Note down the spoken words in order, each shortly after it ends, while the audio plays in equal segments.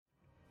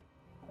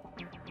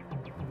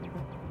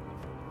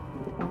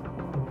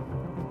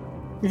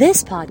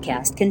This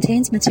podcast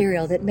contains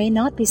material that may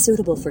not be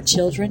suitable for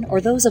children or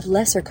those of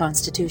lesser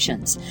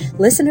constitutions.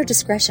 Listener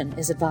discretion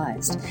is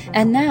advised.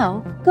 And now,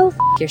 go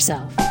f***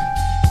 yourself.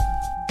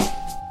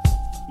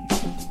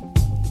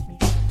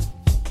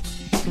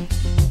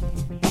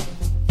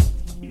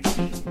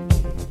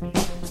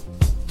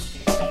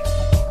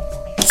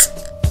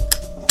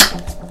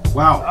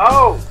 Wow.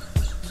 Oh!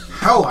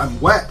 How I'm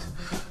wet.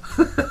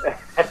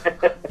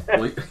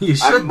 Well, you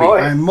should be.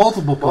 moist. I'm in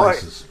multiple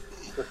places.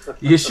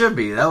 You should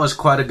be. That was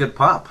quite a good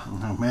pop.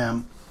 Oh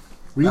man.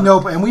 We know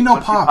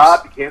Once Pops. you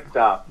pop, you can't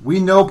stop. We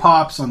know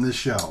Pops on this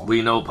show.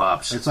 We know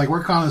Pops. It's like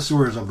we're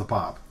connoisseurs of the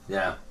pop.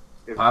 Yeah.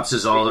 Pops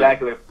is all.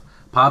 Exactly.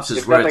 Pops is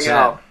If where it's nothing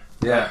at. else,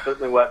 Yeah. that's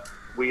certainly what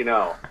we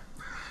know.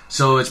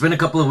 So it's been a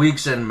couple of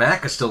weeks, and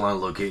Mac is still on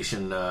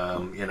location.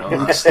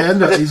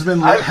 Extend. He's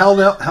been held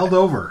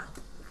over.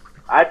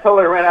 I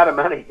totally ran out of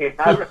money.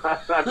 I'm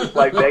just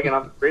like begging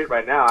on the street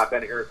right now. I've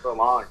been here so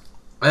long.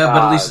 Yeah,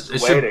 but at least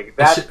waiting.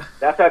 That's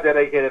how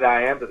dedicated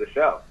I am to the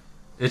show.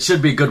 It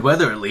should be good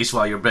weather at least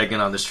while you're begging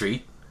on the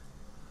street.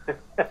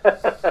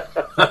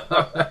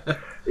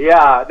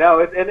 Yeah, no,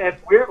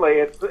 it's weirdly,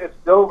 it's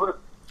still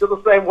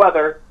the same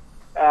weather.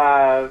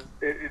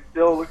 It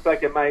still looks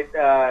like it might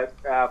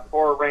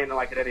pour rain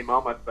like at any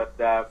moment, but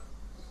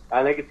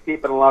I think it's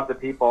keeping a lot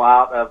of people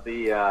out of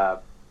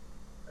the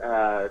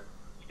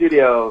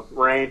studio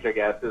range. I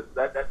guess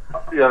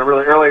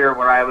really earlier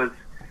where I was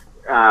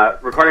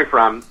recording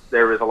from,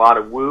 there was a lot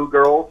of woo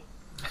girls,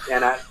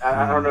 and I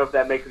don't know if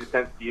that makes any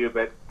sense to you,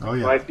 but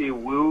when I see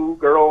woo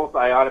girls,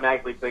 I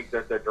automatically think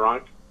that they're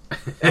drunk,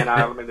 and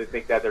I automatically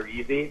think that they're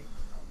easy.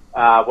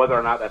 Whether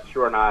or not that's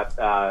true or not,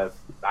 I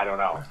don't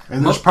know.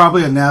 And there's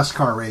probably a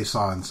NASCAR race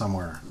on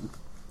somewhere.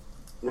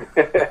 No,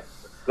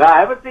 I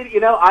haven't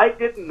seen. I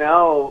didn't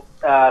know.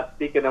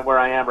 Speaking of where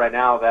I am right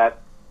now, that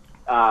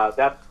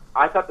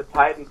I thought the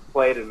Titans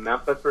played in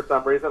Memphis for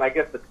some reason. I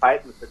guess the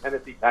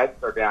Tennessee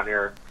Titans are down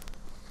here,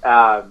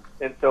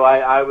 and so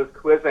I was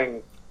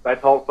quizzing. I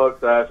told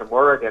folks I was from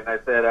Oregon. I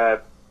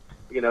said,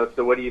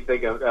 so what do you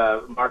think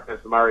of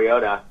Marcus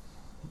Mariota?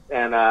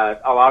 And a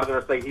lot of them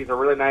are saying he's a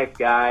really nice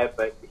guy,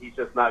 but he's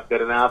just not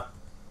good enough,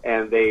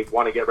 and they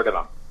want to get rid of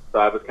him. So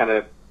I was kind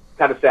of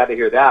sad to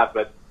hear that.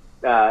 But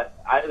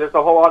there's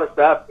a whole lot of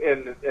stuff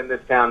in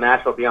this town,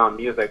 Nashville, beyond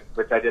music,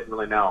 which I didn't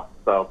really know.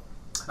 So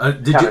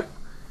kind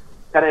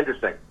of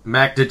interesting.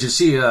 Mac, did you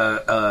see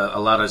a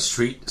lot of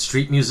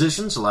street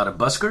musicians, a lot of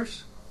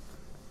buskers?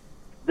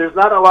 There's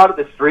not a lot of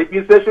the street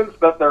musicians,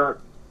 but they're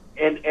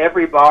in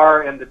every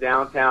bar in the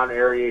downtown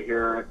area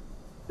here.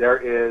 There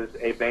is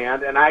a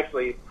band, and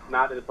actually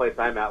not in the place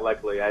I'm at,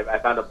 luckily. I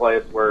found a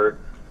place where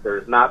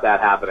there's not that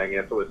happening,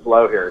 and so it's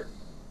slow here.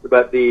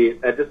 But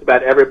at just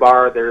about every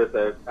bar, there's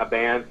a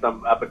band,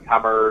 some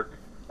up-and-comer,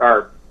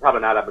 or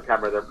probably not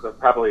up-and-comer. They're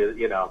probably,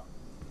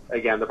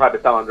 again, they're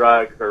probably selling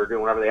drugs or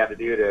doing whatever they have to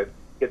do to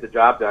get the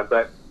job done.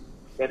 But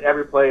in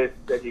every place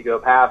that you go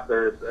past,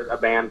 there's a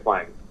band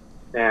playing.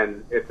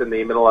 And it's in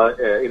the middle of,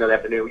 the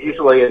afternoon.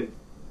 Usually in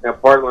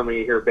Portland, when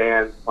you hear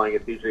bands playing,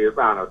 it's usually,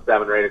 7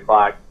 or 8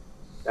 o'clock.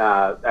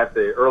 At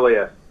the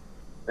earliest,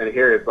 and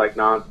here it's like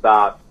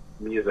nonstop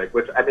music,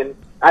 which I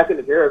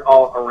can hear it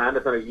all around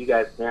us. I know you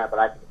guys can't, but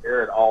I can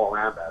hear it all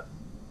around us.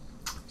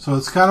 So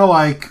it's kind of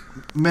like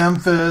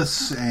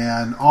Memphis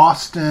and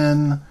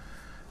Austin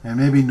and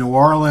maybe New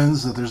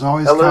Orleans. That there's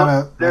always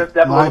there's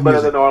definitely a bit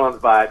of the New Orleans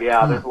vibe.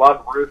 Yeah, there's a lot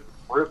of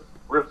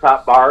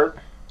rooftop bars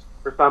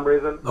for some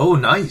reason. Oh,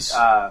 nice.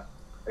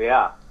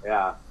 Yeah.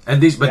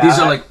 And these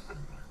are like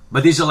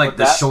the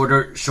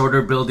that?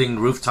 shorter building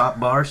rooftop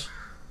bars.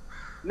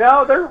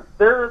 No,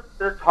 they're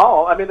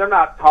tall. I mean, they're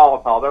not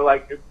tall. They're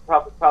like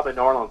probably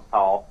New Orleans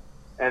tall.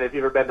 And if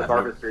you've ever been to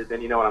Bourbon Street,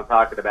 then you know what I'm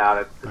talking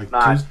about. It's like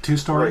not two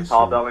stories, really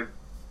tall buildings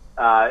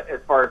as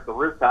far as the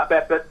rooftop.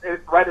 But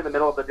it's right in the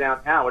middle of the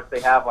downtown, which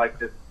they have like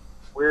this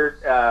weird,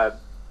 sort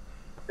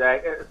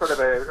of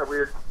a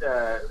weird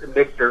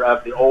mixture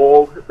of the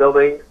old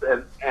buildings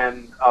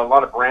and a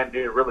lot of brand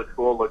new, really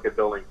cool looking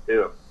buildings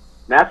too.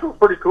 Nashville's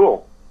pretty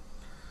cool.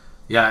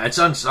 Yeah, it's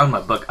on my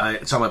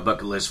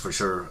bucket list for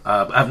sure.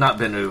 I've not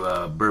been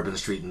to Bourbon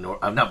Street,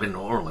 I've not been to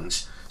New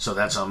Orleans, so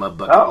that's on my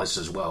bucket list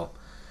as well.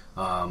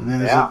 And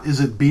then is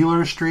it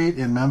Beeler Street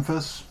in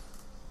Memphis?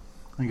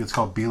 I think it's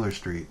called Beeler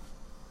Street.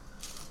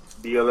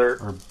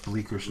 Beeler or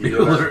Bleecker Street.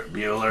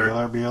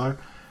 Beeler.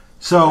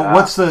 So,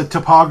 what's the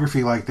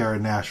topography like there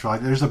in Nashville?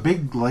 There's a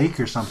big lake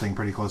or something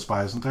pretty close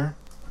by, isn't there?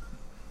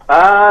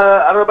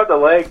 I don't know about the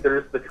lake.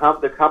 There's the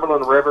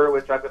Cumberland River,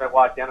 which I'm going to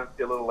walk down and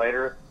see a little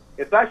later.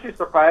 It's actually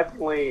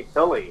surprisingly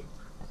hilly.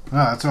 Oh,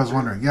 that's what I was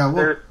wondering.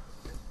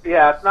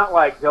 Yeah, it's not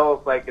like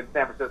hills like in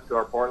San Francisco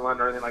or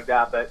Portland or anything like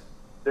that, but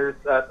there's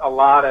a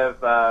lot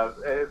of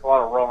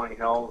rolling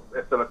hills,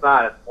 so it's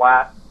not as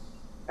flat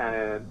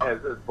and as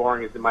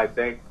boring as you might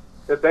think.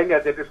 The thing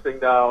that's interesting,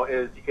 though,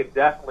 is you can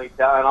definitely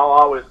tell, and I'll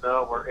always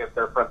know if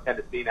they're from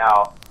Tennessee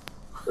now,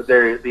 but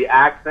the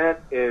accent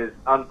is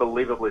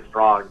unbelievably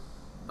strong.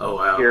 Oh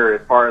wow! Here,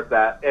 as far as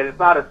that, and it's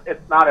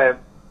not a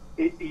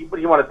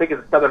you want to think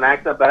it's a southern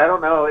accent, but I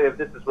don't know if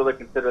this is really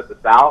considered the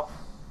South.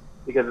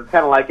 because it's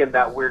kind of like in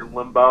that weird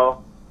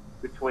limbo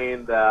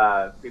between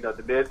the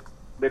the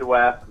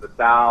Midwest and the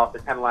South.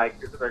 They're kind of like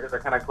they're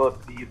kind of close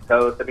to the East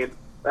Coast. I mean,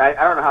 I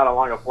don't know how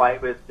long a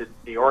flight is to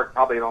New York.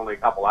 Probably only a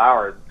couple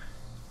hours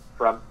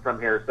from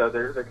here. So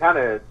they're kind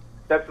of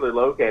centrally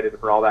located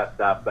for all that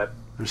stuff. But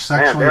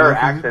man, their located?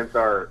 accents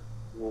are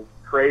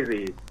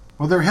crazy.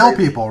 Well, they're hill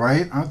people,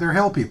 right? Aren't they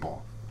hill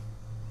people?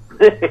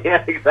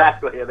 Yeah,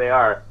 exactly. Yeah, they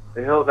are.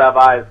 The hills have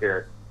eyes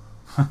here.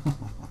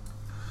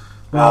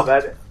 Well,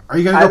 but are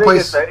you going to go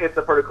place? It's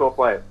a pretty cool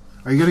place.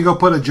 Are you going to go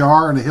put a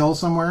jar on a hill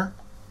somewhere?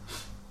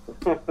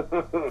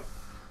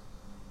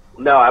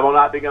 No, I will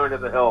not be going to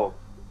the hills.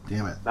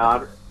 Damn it!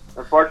 No,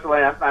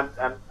 unfortunately,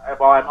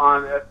 while I'm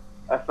on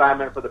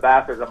assignment for the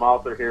Bastards, I'm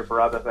also here for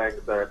other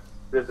things that are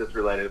business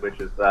related, which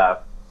is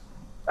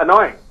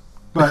annoying.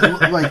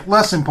 But like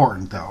less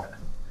important though.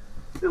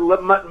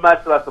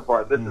 Much less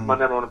important. This is my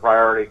number one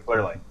priority,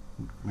 clearly.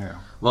 Yeah.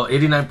 Well,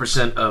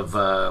 89% of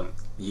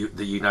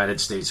the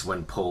United States,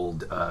 when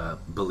polled,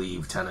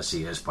 believe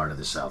Tennessee as part of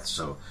the South.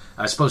 So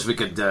I suppose we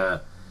could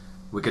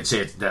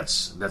say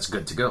that's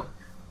good to go.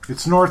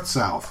 It's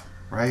north-south,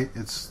 right?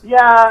 It's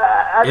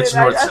I think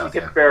north-south,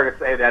 it's fair to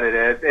say that it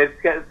is. It's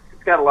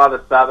got a lot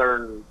of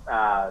southern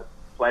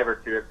flavor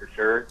to it for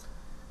sure.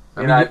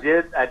 I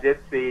did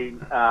see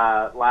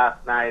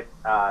last night,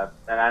 and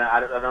I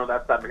don't know if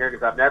that's something here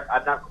because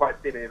I've not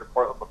quite seen it in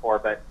Portland before,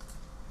 but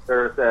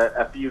there's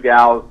a few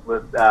gals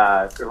with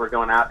who were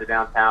going out to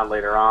downtown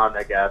later on,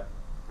 I guess.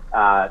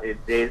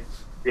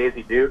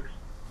 Daisy Dukes,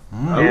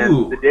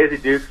 and the Daisy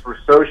Dukes were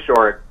so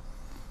short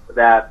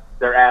that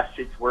their ass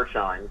cheeks were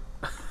showing.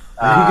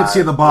 you could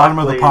see the bottom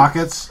of the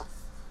pockets.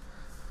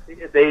 You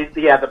could see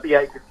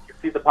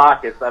the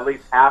pockets, at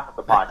least half of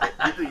the pocket.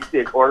 Usually you see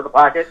a quarter of the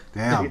pocket.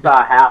 Damn. You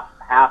saw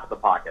half of the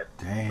pocket.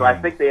 Damn. So I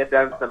think they had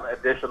done some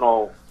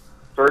additional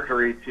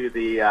surgery to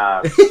the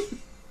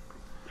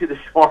to the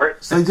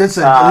shorts. So they did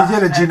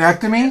a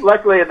genectomy?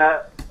 Luckily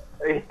enough,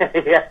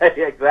 yeah,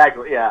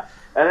 exactly, yeah.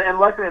 And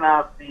luckily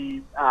enough,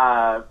 the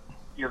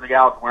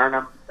gals wearing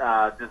them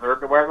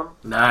deserve to wear them.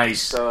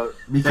 Nice. So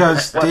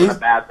because it wasn't a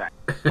bad thing.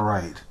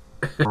 Right.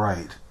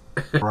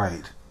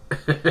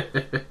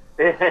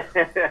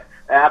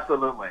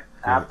 Absolutely.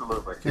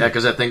 Yeah,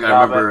 because I think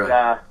I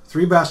remember.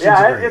 Three Bastards.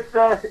 Yeah, it's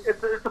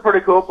a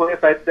pretty cool place.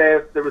 I'd say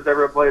if there was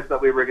ever a place that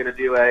we were going to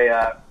do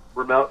a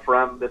remote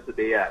from, this would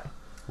be it.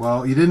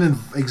 Well, you didn't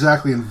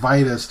exactly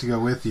invite us to go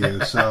with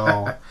you,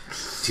 so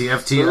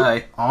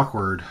TFTI.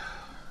 Awkward.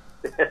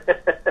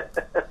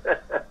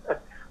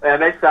 And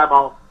next time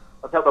I'll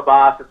tell the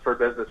boss it's for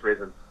business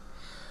reasons.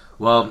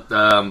 Well,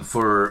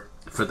 for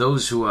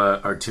those who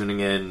are tuning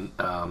in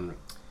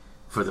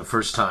for the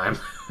first time,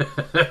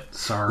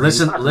 sorry.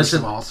 Listen to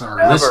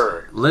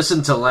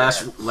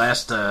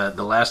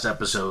the last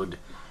episode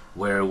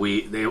where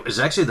it was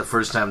actually the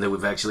first time that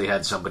we've actually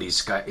had somebody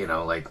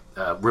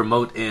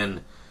remote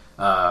in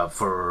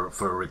for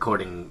a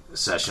recording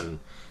session,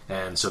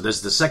 and so this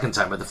is the second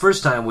time. But the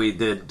first time we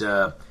did,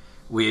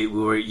 we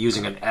were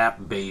using an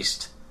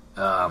app-based,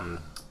 audio.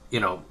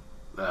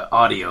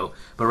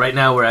 But right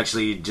now we're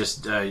actually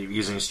just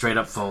using straight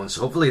up phones.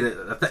 So hopefully,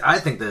 I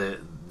think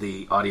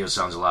the audio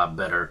sounds a lot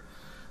better.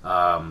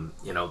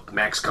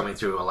 Max coming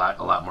through a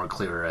lot more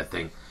clearer, I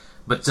think.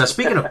 But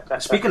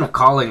speaking of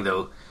calling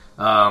though.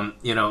 I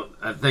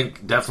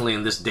think definitely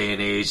in this day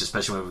and age,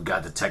 especially when we've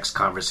got the text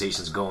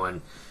conversations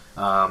going,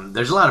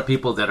 there's a lot of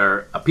people that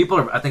are I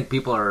think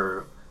people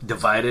are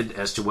divided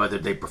as to whether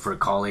they prefer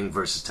calling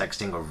versus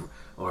texting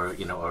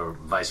or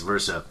vice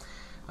versa.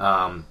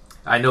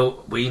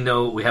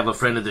 We have a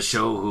friend of the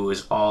show who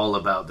is all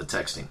about the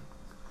texting,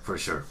 for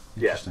sure.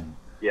 Interesting.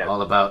 Yeah.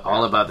 All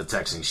about the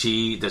texting.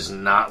 She does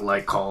not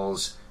like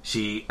calls.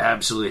 She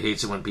absolutely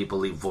hates it when people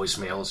leave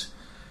voicemails.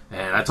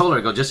 And I told her,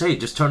 I go,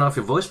 just turn off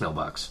your voicemail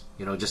box.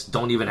 Just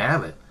don't even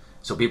have it.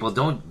 So people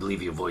don't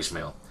leave you a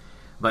voicemail.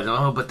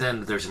 But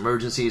then there's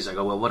emergencies. I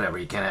go, well, whatever.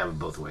 You can't have it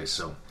both ways.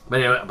 So, but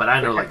anyway, but I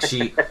know, like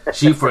she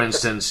for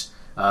instance,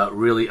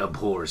 really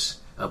abhors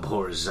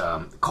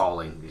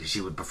calling.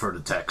 She would prefer to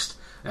text,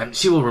 and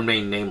she will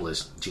remain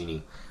nameless,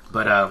 Jeannie.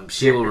 But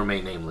she will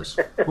remain nameless.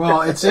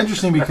 Well, it's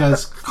interesting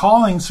because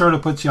calling sort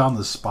of puts you on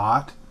the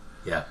spot.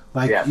 Yeah.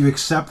 You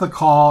accept the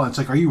call. It's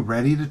like, are you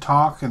ready to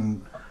talk?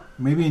 And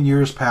maybe in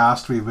years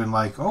past we've been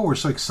like, oh, we're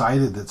so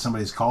excited that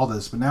somebody's called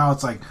us. But now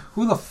it's like,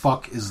 who the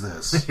fuck is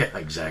this? Yeah,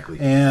 exactly.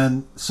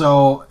 And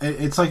so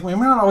it's like, we're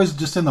not always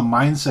just in the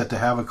mindset to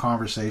have a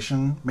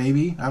conversation,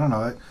 maybe. I don't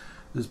know.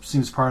 It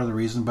seems part of the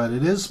reason. But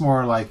it is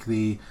more like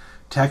the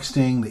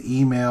texting, the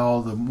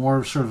email, the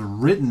more sort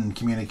of written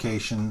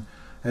communication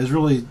has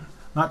really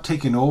not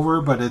taken over,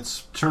 but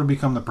it's sort of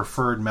become the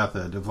preferred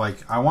method of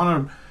like, I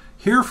want to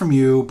hear from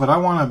you, but I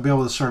want to be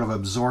able to sort of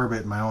absorb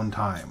it in my own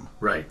time.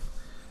 Right.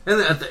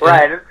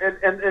 Right,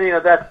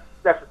 and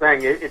that's the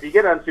thing. If you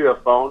get onto a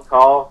phone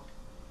call,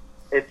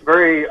 it's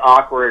very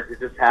awkward to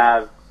just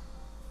have,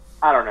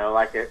 I don't know,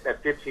 like a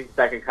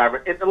 15-second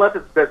conversation, unless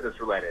it's business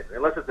related,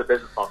 unless it's a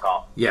business phone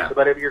call. Yeah.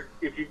 But if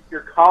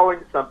you're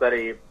calling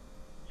somebody,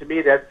 to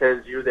me that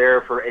says you're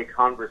there for a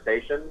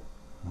conversation.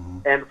 Mm-hmm.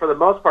 And for the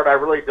most part, I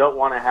really don't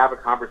want to have a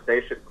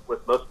conversation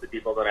with most of the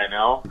people that I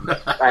know.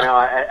 I know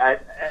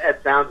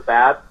it sounds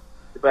bad,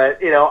 but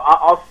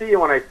I'll see you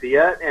when I see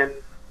you, and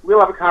we'll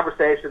have a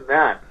conversation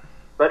then.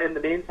 But in the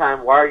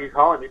meantime, why are you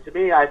calling me? To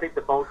me, I think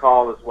the phone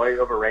call is way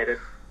overrated.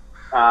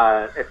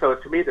 And so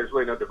to me, there's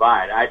really no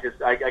divide. I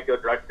go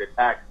directly to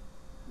text,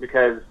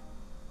 because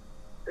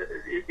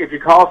if you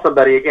call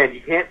somebody, again,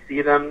 you can't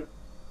see them.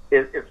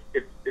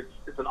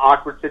 It's an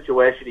awkward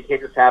situation. You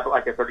can't just have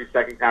like a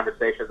 30-second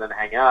conversation and then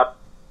hang up.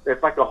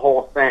 It's like a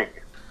whole thing.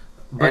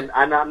 And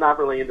I'm not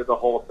really into the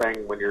whole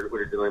thing when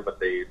you're dealing with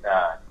the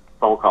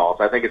phone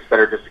calls. I think it's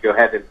better just to go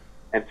ahead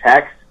and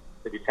text.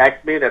 If you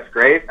text me, that's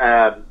great.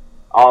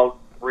 I'll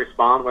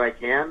respond when I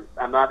can.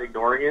 I'm not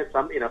ignoring it.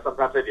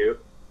 Sometimes I do,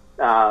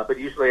 but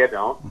usually I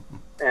don't.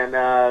 And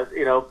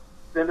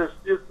then there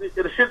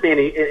shouldn't be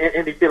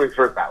any feelings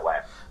hurt that way.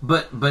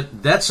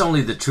 But that's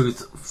only the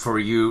truth for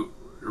you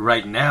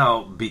right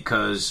now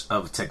because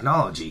of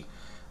technology.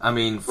 I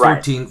mean,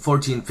 14,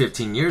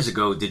 15 years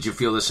ago, did you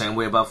feel the same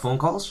way about phone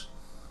calls?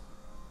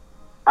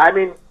 I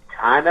mean,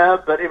 kind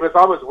of, but it was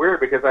always weird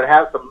because I'd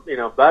have some,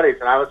 buddies,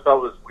 and I always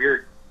felt it was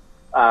weird.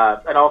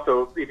 And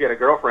also, if you had a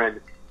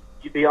girlfriend,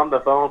 you'd be on the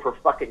phone for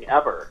fucking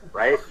ever,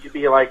 right? You'd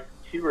be like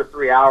 2 or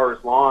 3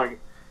 hours long,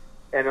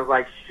 and it was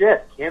like,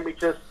 shit, can we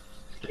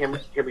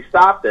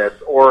stop this?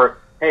 Or,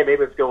 hey,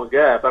 maybe it's going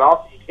good, but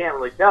also you can't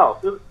really tell.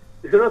 Who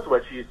knows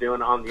what she's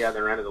doing on the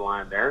other end of the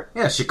line there?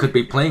 Yeah, she could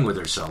be playing with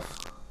herself.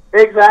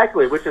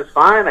 Exactly, which is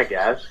fine, I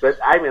guess. But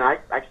I mean, I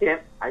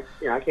can't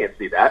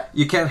see that.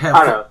 You can't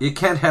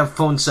have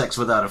phone sex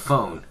without a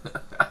phone.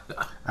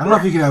 I don't know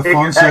if you can have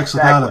phone sex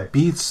without a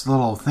Beats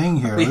little thing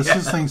here.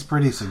 This thing's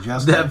pretty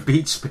suggestive. That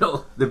Beats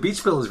pill, the Beats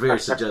pill is very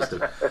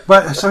suggestive.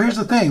 But so here's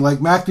the thing, like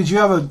Mac, did you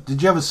have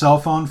a cell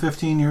phone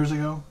 15 years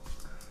ago?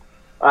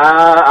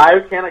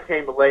 I kind of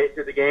came late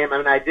to the game. I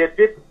mean, I did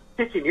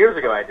 15 years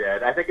ago. I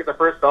did. I think the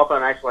first cell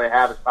phone actually I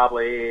have is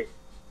probably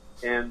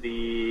in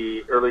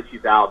the early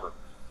 2000s.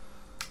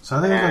 So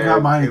I think I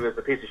got mine. It was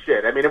a piece of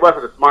shit. I mean, it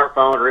wasn't a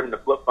smartphone or even a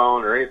flip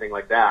phone or anything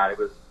like that. It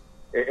was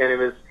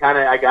kind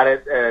of, I got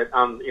it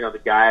on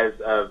the guise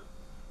of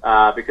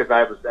because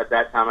I was at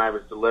that time I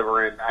was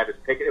delivering. I had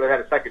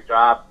a second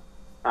job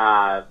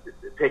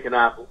picking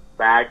up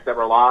bags that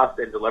were lost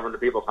and delivering to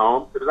people's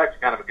homes. It was actually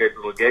kind of a good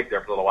little gig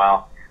there for a little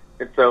while.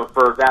 And so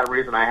for that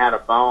reason, I had a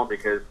phone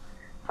because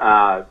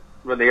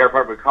when the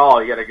airport would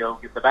call, you got to go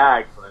get the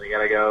bags, and then you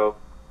got to go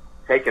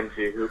take them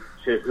to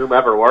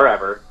whomever,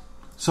 wherever.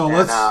 So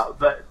go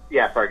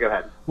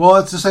ahead. Well,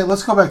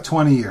 let's go back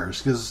 20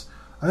 years, because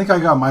I think I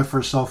got my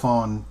first cell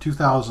phone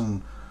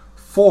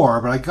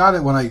 2004, but I got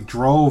it when I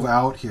drove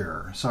out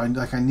here. So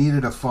I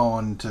needed a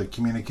phone to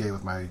communicate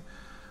with my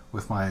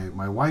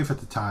wife at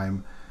the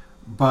time.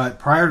 But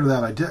prior to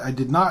that, I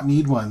did not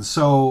need one.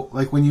 So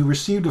like when you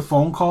received a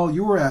phone call,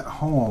 you were at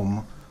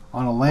home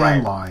on a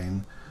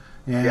landline,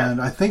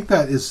 and I think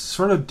that is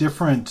sort of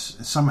different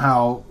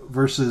somehow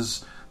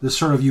versus this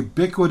sort of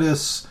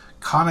ubiquitous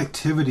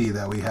connectivity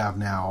that we have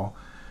now,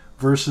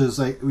 versus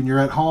like when you're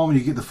at home and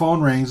you get the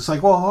phone rings, it's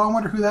like, well, I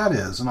wonder who that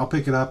is, and I'll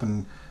pick it up,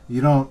 and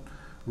you don't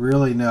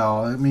really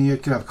know. I mean, you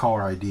could have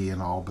caller ID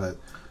and all, but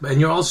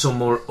you're also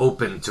more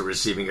open to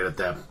receiving it at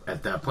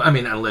that point. I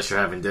mean, unless you're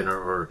having dinner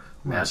or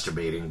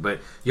masturbating, but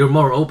you're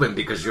more open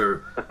because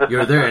you're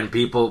there, and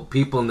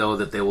people know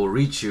that they will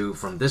reach you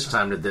from this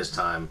time to this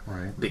time,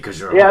 right?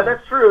 Because you're home.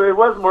 That's true. It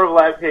was more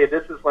like, hey,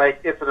 this is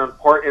like it's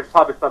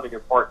probably something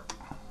important.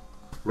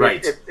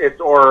 Right. It's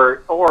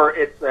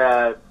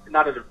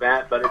not an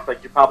event, but it's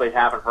like you probably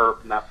haven't heard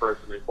from that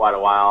person in quite a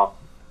while,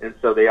 and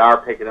so they are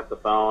picking up the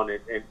phone,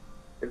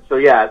 and so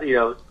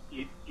you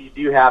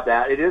do have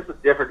that. It is a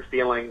different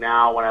feeling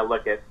now when I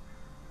look at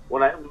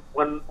when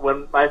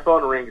my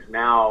phone rings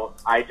now.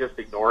 I just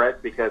ignore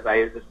it because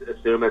I just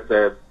assume it's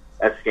a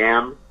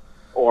scam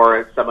or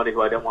it's somebody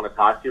who I don't want to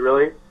talk to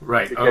really.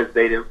 Right. Because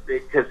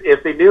because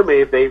if they knew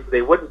me,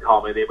 they wouldn't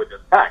call me. They would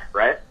just text,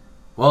 right?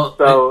 Well,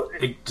 so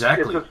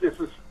exactly.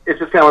 It's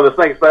just kind of one of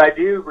those things. But I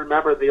do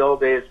remember the old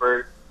days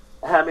where,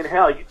 I mean,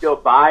 hell, you'd go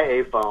buy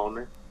a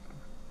phone,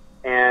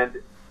 and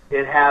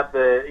it had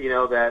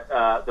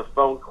the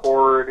phone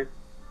cord,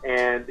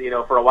 and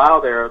for a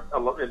while there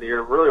in the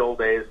really old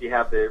days, you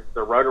have the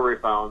rotary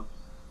phones.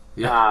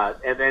 Yeah.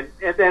 And then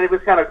it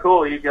was kind of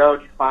cool. You go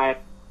and you find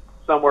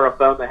somewhere a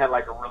phone that had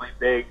like a really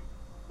big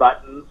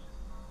buttons,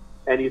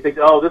 and you think,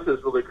 oh, this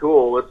is really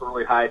cool. It's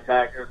really high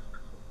tech.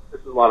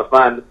 This is a lot of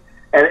fun.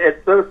 And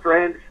it's so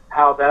strange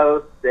how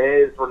those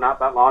days were not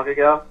that long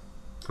ago,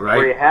 right?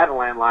 Where you had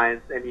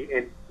landlines and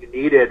you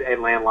needed a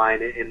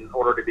landline in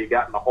order to be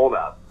gotten a hold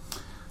of.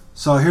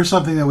 So here's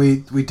something that we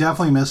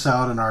definitely miss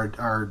out in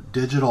our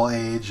digital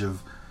age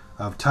of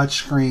touch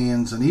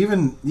screens and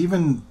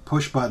even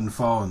push button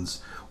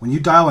phones. When you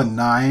dial a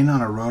 9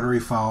 on a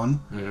rotary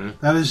phone,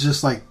 that is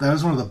just like that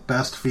is one of the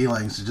best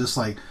feelings. To just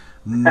like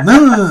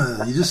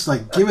you just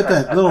like give it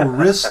that little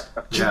wrist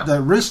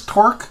that wrist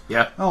torque.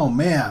 Yeah. Oh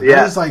man,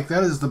 yeah.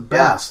 that is the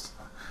best. Yeah.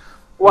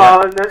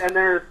 Well, and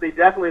there's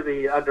definitely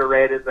the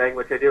underrated thing,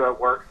 which I do at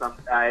work.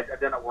 I've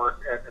done at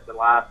work at the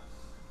last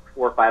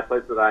 4 or 5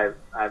 places that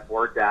I've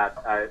worked at,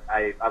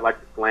 I like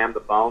to slam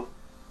the phone.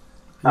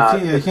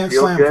 You can't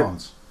slam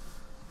phones.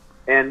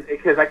 And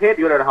because I can't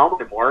do it at home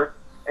anymore.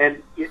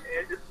 And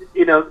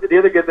you know, the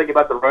other good thing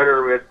about the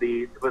Rotary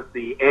was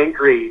the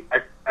angry,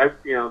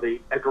 the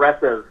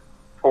aggressive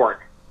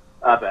torque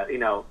of it. You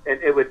know,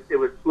 and it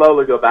would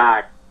slowly go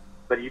back,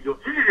 but you do,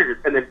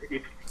 and then.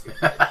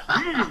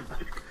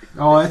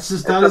 Oh, it's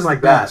just that is the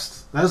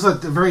best. That is a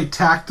very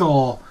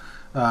tactile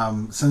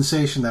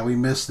sensation that we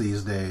miss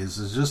these days.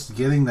 Is just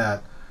getting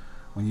that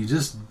when you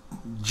just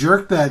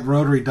jerk that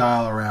rotary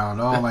dial around.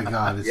 Oh my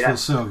God, it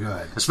feels so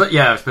good.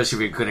 Yeah, especially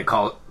if you're going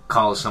to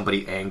call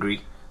somebody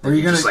angry. Or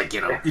you're just like,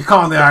 you know, you're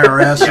calling the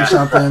IRS or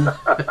something.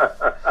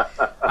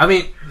 I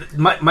mean,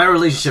 my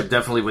relationship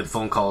definitely with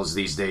phone calls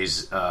these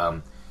days,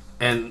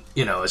 and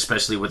you know,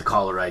 especially with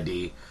caller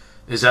ID,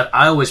 is that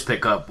I always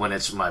pick up when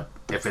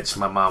if it's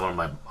my mom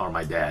or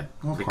my dad,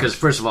 because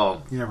first of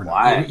all, you never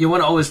know.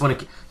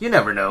 You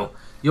never know.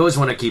 You always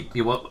want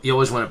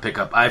to pick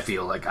up. I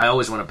feel like I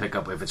always want to pick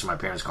up if it's my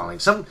parents calling.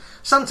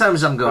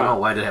 Sometimes I'm going,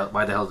 why the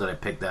hell did I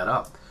pick that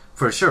up?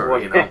 For sure,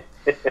 you know.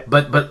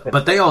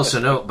 But they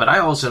also know. But I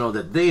also know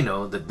that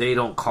they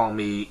don't call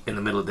me in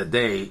the middle of the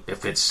day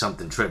if it's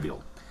something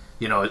trivial,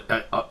 you know,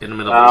 in the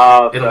middle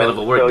of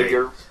a work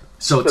day.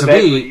 So to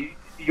me,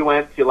 you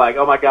went to like,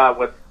 oh my God,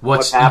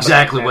 what's happening?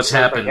 Exactly what's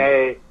happened? Like,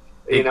 hey,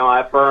 you know,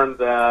 I burned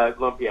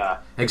lumpia.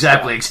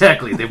 Exactly.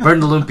 They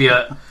burned the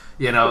lumpia.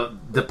 You know,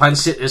 the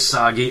pancit is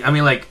soggy. I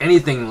mean, like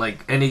anything,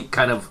 like any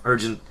kind of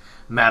urgent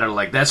matter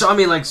like that. So I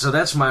mean, so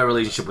that's my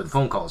relationship with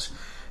phone calls.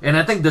 And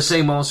I think the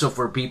same also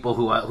for people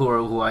who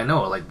I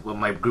know, like with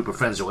my group of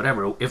friends or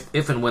whatever.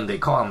 If and when they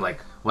call, I'm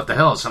like, what the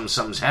hell?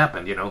 Something's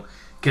happened, you know?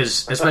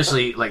 Because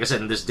especially, like I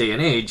said, in this day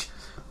and age,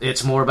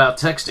 it's more about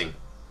texting.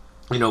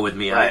 You know, with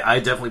me, right. I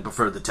definitely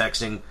prefer the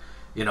texting,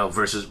 you know,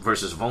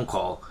 versus phone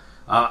call.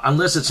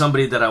 Unless it's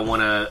somebody that I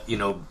want to, you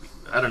know,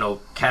 I don't know,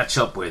 catch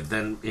up with.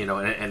 Then, you know,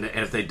 and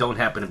if they don't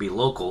happen to be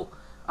local,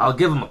 I'll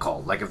give them a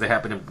call. Like if they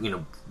happen to, you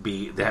know,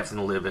 they happen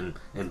to live in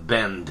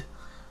Bend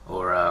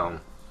or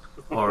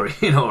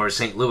you know, or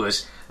St.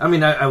 Louis. I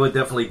mean, I would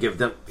definitely give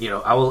them, you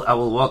know, I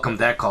will welcome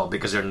that call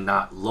because they're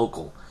not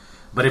local.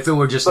 But if it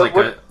were just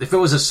if it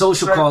was a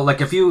social call,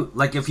 like if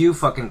you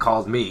fucking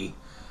called me,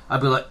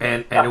 I'd be like,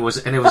 and it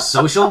was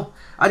social,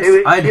 I'd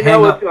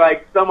hang up.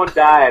 Like someone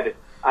died.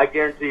 I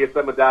guarantee you,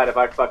 someone died if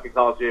I fucking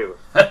called you.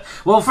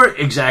 Well,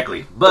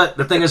 exactly. But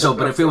the thing is,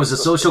 but if it was a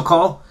social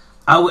call,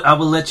 I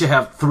would let you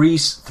have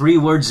three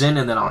words in,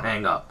 and then I'll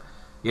hang up.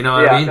 You know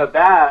what I mean? So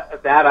that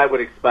I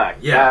would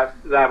expect. Yeah,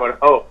 that I would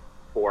hope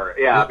for.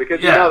 Yeah,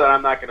 because you know that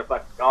I'm not going to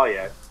fucking call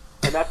you,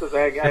 and that's the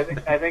thing. I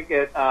think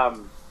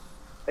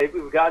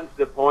we've gotten to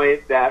the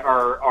point that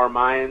our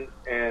minds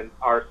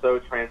are so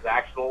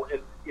transactional,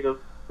 and you know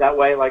that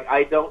way. Like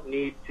I don't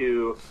need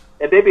to,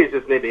 and maybe it's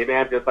just me. Maybe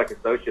I'm just like a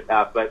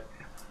sociopath, but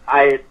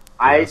I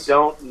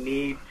don't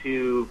need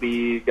to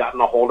be gotten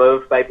a hold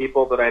of by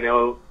people that I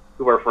know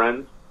who are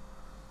friends,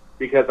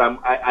 because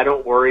I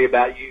don't worry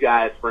about you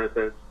guys. For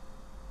instance,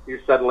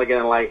 you're suddenly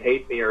going to like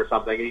hate me or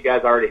something, and you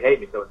guys already hate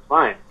me, so it's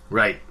fine.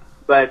 Right.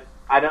 But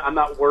I'm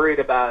not worried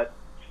about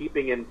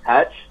keeping in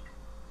touch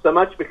so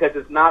much, because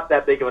it's not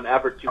that big of an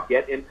effort to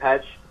get in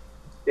touch.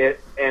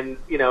 And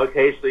you know,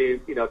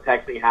 occasionally, you know,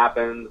 texting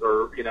happens,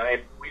 or you know,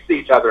 and we see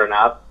each other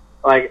enough.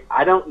 Like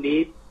I don't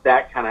need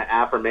that kind of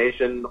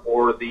affirmation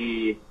or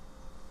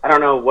I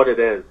don't know what it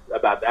is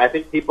about that. I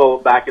think people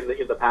back in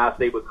the past,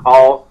 they would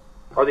call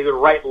or they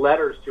would write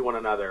letters to one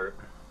another,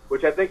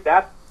 which I think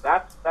that's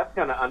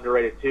kind of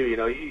underrated too. You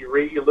know,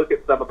 you look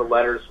at some of the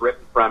letters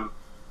written from,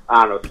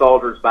 I don't know,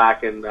 soldiers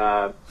back in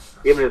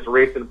even as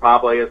recent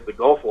probably as the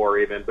Gulf War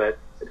even, but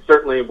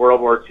certainly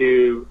World War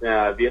II,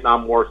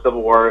 Vietnam War,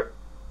 Civil War,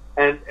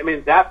 and I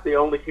mean that's the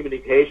only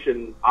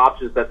communication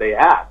options that they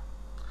had.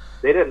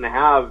 They didn't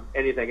have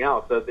anything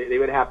else, so they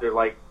would have to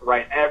like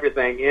write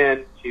everything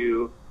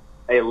into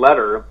a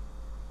letter,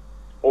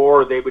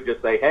 or they would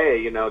just say,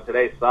 "Hey, you know,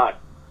 today sucked,"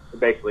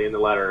 basically in the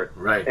letter.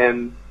 Right.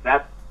 And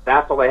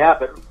that's all they have.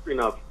 But you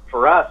know,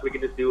 for us, we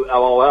can just do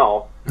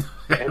LOL,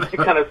 and it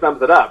kind of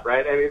sums it up,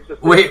 right? I mean, it's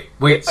just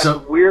it's so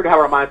weird how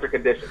our minds are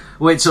conditioned.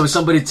 Wait, so if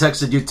somebody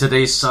texted you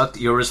today sucked,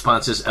 your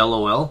response is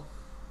LOL?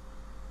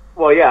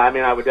 Well, yeah, I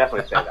mean, I would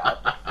definitely say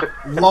that.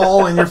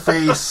 Lol in your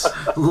face.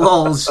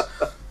 Lols.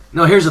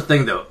 No, here's the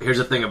thing, though. Here's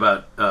the thing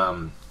about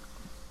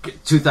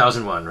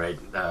 2001, right?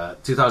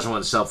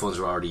 2001 cell phones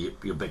were already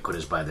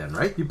ubiquitous by then,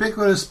 right?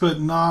 Ubiquitous, but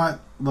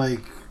not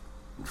like.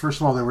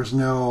 First of all, they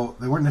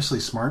weren't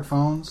necessarily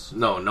smartphones.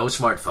 No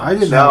smartphones. I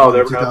didn't have one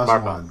in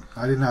 2001.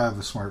 I didn't have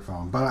a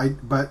smartphone, but I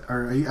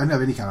didn't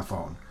have any kind of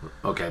phone.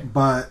 Okay.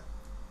 But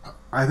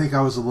I think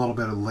I was a little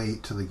bit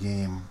late to the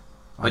game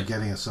on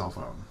getting a cell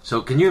phone.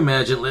 So can you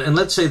imagine? And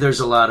let's say there's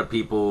a lot of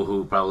people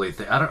who probably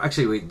think. I don't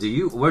actually.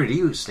 Wait, where do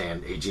you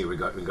stand, AG,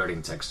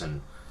 regarding text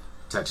and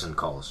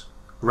calls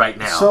right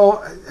now?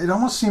 So it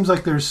almost seems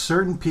like there's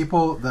certain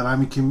people that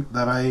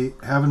I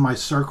have in my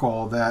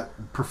circle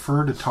that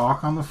prefer to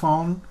talk on the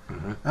phone,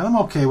 and I'm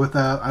okay with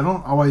that. I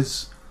don't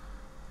always.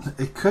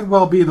 It could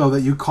well be though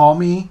that you call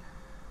me,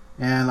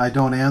 and I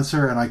don't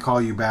answer and I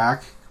call you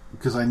back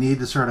because I need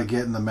to sort of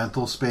get in the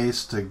mental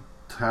space to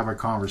have a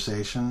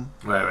conversation.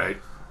 Right.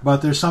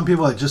 But there's some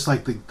people that just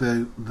like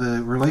the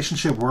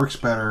relationship works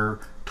better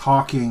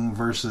talking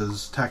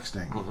versus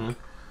texting. Mm-hmm.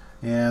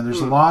 And there's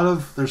a lot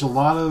of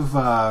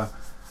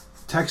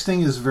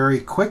texting is very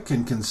quick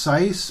and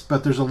concise,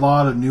 but there's a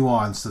lot of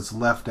nuance that's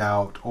left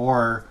out,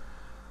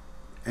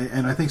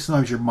 and I think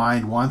sometimes your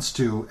mind wants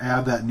to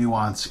add that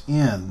nuance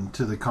in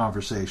to the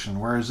conversation,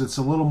 whereas it's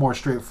a little more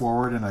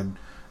straightforward in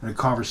a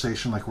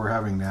conversation like we're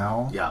having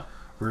now. Yeah.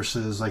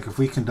 Versus like if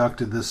we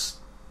conducted this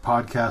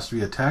podcast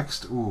via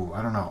text,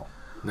 I don't know.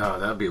 No,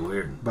 that would be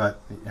weird. But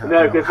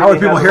how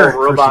would people hear it?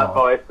 Robot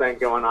voice thing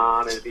going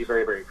on, it'd be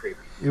very, very creepy.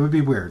 It would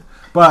be weird.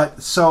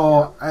 But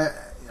so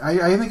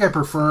I think I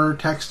prefer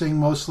texting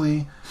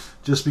mostly,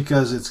 just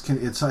because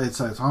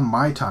it's on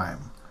my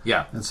time.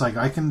 Yeah, it's like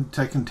I can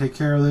take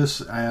care of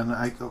this, and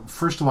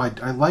first of all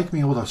I like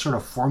being able to sort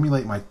of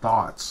formulate my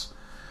thoughts,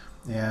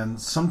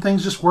 and some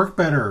things just work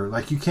better.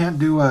 Like you can't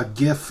do a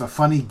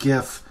funny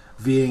GIF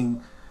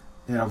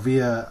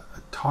via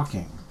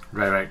talking.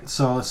 Right.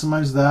 So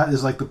sometimes that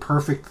is like the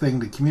perfect thing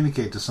to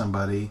communicate to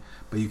somebody,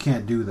 but you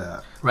can't do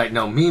that. Right.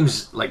 No,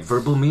 memes, like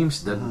verbal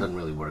memes, doesn't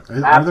really work.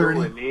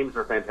 Absolutely, memes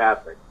are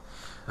fantastic.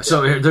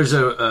 So there's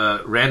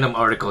a random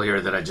article here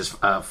that I just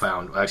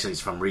found. Actually, it's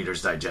from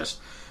Reader's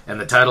Digest,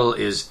 and the title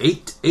is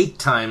eight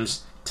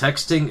times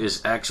texting is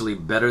actually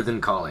better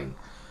than calling.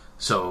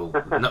 So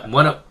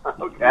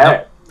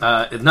okay.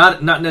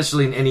 Not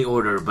necessarily in any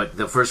order, but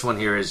the first one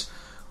here is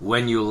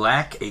when you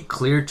lack a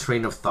clear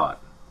train of thought.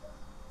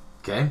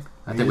 Okay,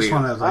 I think we just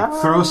want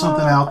to throw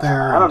something out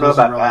there. I don't know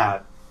about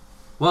that.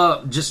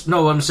 Well,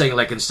 I'm saying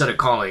like instead of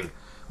calling,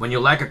 when you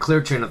lack a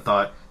clear train of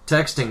thought,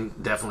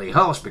 texting definitely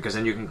helps because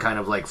then you can kind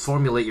of like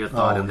formulate your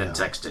thought and then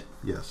text it.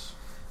 Yes.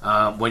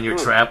 When you're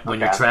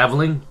you're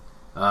traveling,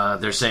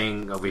 they're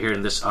saying over here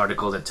in this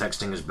article that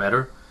texting is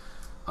better,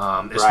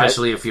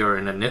 especially if you're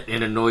in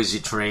a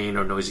noisy train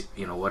or noisy,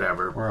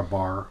 whatever, or a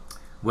bar.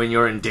 When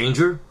you're in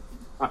danger.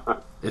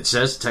 It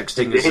says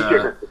texting is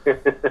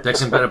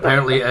texting, but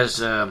apparently as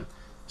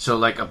so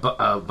like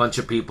a bunch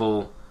of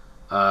people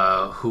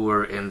who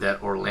were in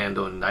that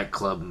Orlando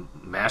nightclub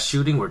mass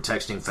shooting were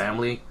texting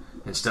family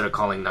instead of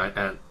calling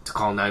to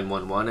call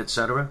 911,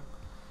 etc.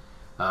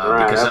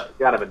 Because that's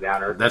kind of a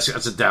downer. That's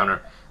a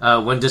downer.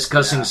 When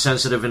discussing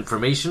sensitive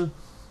information.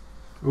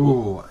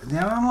 Ooh, I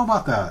don't know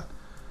about that.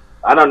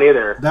 I don't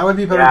either. That would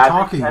be better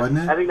talking, wouldn't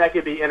it? I think that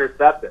could be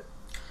intercepted.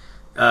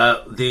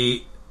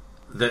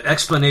 The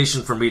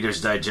explanation from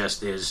Reader's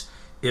Digest is,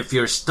 if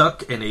you're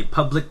stuck in a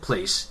public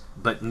place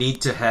but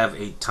need to have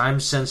a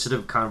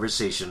time-sensitive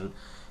conversation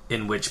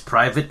in which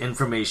private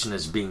information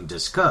is being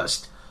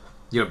discussed,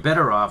 you're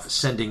better off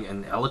sending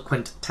an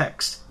eloquent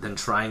text than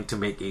trying to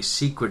make a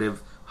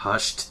secretive,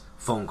 hushed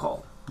phone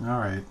call. All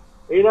right.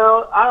 I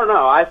don't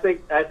know. I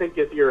think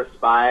if you're a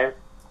spy,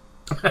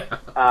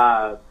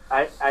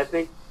 I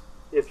think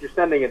if you're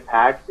sending a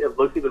text, it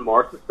looks even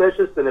more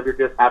suspicious than if you're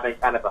just having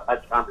kind of a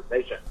hushed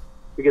conversation.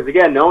 Because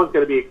again, no one's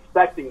going to be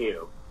expecting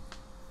you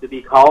to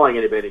be calling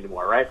anybody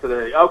anymore, right? So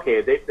they're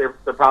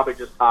they're probably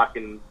just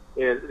talking.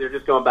 They're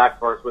just going back and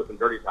forth with some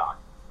dirty talk,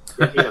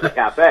 the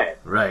cafe,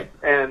 right?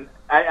 And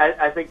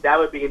I think that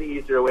would be an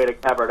easier way to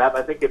cover it up.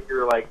 I think if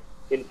you're like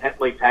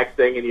intently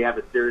texting and you have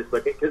a serious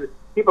look, because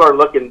people are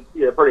looking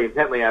pretty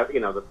intently at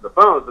the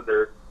phones that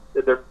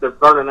they're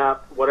burning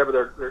up whatever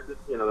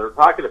they're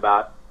talking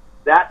about.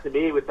 That to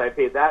me would say,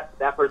 hey, that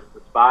person's a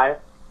spy.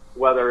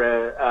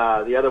 Whether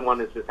the other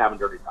one is just having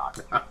dirty talk.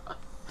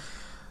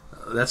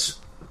 That's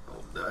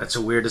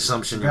a weird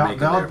assumption you're making.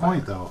 Valid there,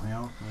 point, though.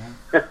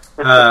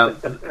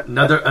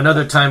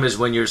 Another time is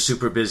when you're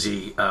super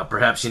busy.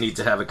 Perhaps you need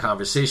to have a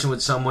conversation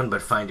with someone,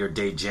 but find your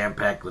day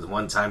jam-packed with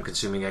one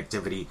time-consuming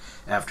activity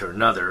after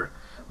another.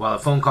 While a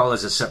phone call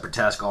is a separate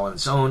task all on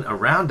its own, a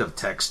round of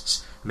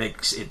texts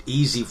makes it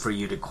easy for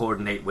you to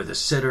coordinate with a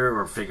sitter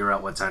or figure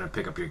out what time to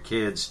pick up your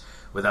kids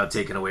without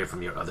taking away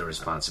from your other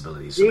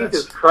responsibilities. So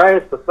Jesus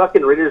Christ, the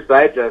fucking Reader's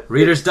Digest.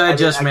 Reader's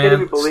Digest, man. I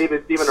can't even believe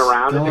it's even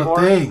around anymore.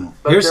 Still a thing.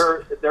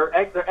 But their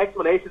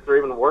explanations are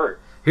even worse.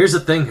 Here's the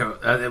thing.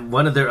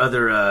 One of their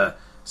other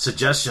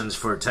suggestions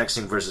for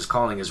texting versus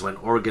calling is when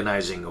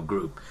organizing a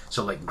group.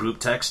 So like group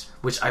text,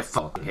 which I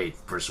fucking hate,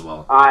 first of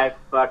all. I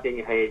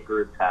fucking hate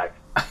group text.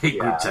 I hate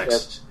group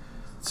text.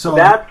 So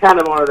that's kind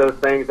of one of those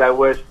things I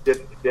wish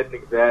didn't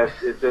exist.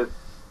 It's just,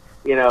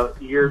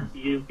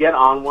 you get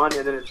on one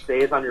and then it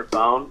stays on your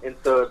phone, and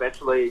so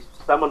eventually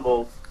someone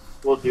will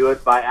do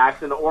it by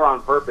accident or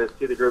on purpose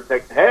to the group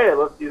text. Hey,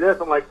 let's do this.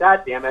 I'm like,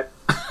 God damn it,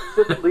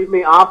 just leave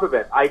me off of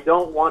it. I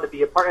don't want to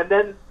be a part. And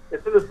then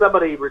as soon as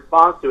somebody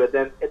responds to it,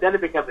 then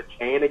it becomes a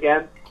chain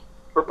again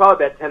for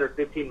probably about 10 or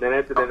 15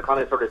 minutes, and then it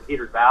finally sort of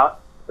peters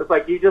out. It's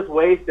like you just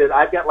wasted.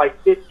 I've got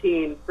like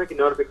 15 freaking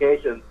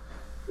notifications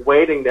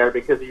waiting there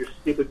because of your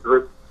stupid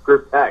group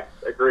text.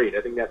 Agreed.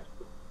 I think that's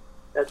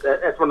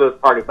one of those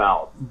party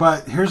fouls.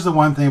 But here's the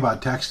one thing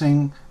about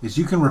texting is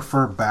you can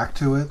refer back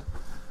to it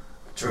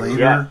later.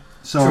 Yeah.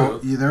 So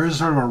there is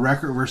sort of a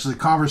record versus a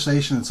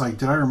conversation. It's like,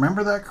 did I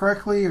remember that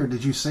correctly, or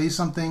did you say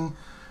something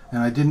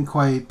and I didn't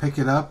quite pick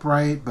it up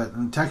right? But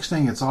in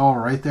texting, it's all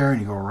right there,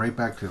 and you go right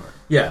back to it.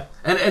 Yeah,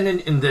 and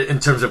in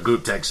terms of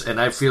group text, and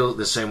I feel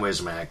the same way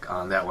as Mac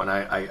on that one.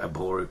 I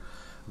abhor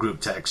group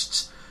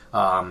texts,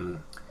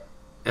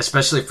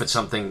 especially if it's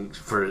something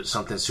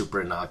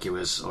super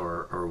innocuous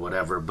or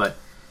whatever. But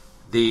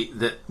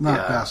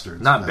not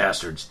bastards. Not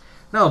bastards.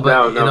 No,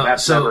 but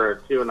that's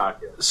never too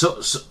innocuous.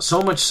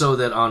 So much so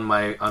that on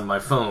my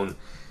phone,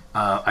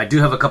 I do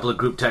have a couple of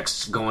group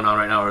texts going on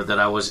right now, or that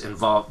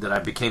I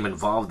became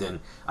involved in.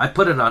 I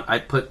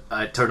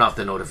turn off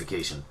the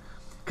notification,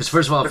 because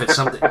first of all, if it's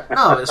something,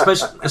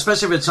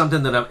 especially if it's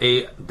something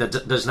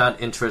that does not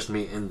interest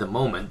me in the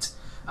moment,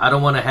 I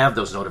don't want to have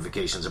those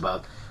notifications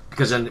about,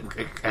 because then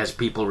as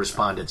people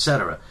respond,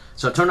 etc.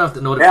 So I turn off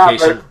the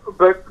notification.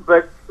 Yeah,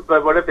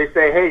 but what if they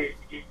say, hey,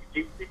 did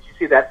you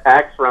see that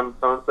text from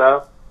so and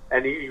so,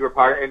 and you were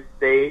part, and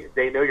they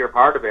know you're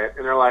part of it,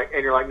 and you're like,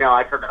 no,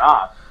 I turned it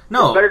off.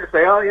 No, it's better to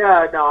say, oh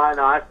yeah, no,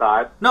 I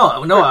saw it.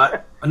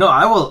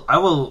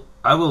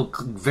 I will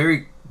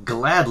very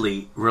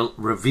gladly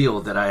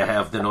reveal that I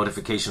have the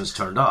notifications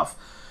turned off.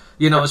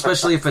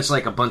 Especially if it's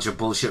like a bunch of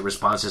bullshit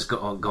responses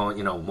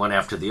going, one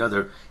after the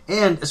other,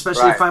 and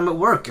especially if I'm at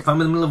work. If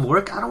I'm in the middle of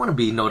work, I don't want to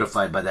be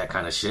notified by that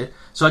kind of shit.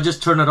 So I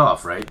just turn it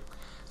off, right?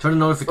 Turn the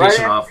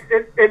notification off.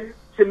 And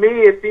to me,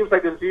 it seems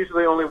like there's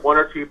usually only one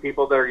or two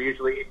people that are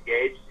usually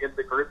engaged in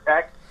the group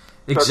text.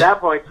 So at that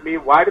point, to me,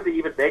 why do they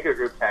even make a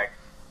group text?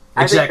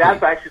 I think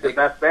that's actually the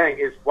best thing,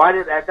 is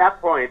at that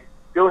point,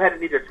 go ahead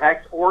and either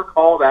text or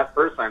call that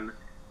person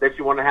that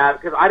you want to have,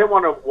 because I don't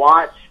want to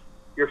watch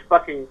your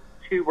fucking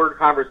two-word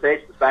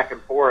conversations back and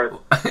forth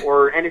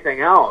or anything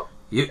else.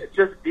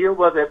 Just deal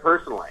with it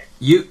personally.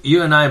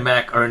 You and I,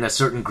 Mac, are in a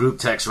certain group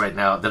text right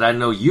now that I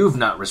know you've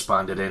not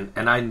responded in,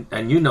 and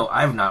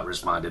I've not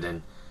responded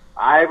in.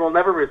 I will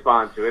never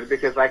respond to it,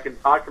 because I can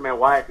talk to my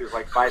wife, who's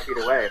like 5 feet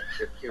away,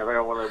 if they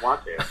don't really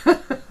want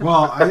to.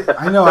 Well,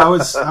 I know I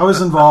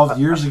was involved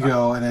years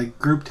ago in a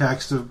group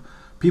text of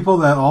people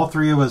that all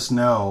three of us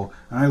know,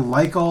 and I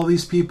like all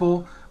these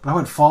people, but I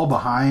would fall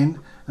behind,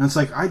 and it's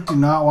like, I do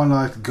not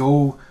want to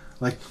go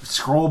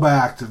scroll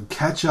back to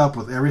catch up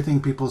with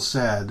everything people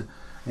said,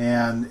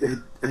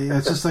 and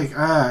it's just like,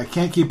 I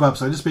can't keep up,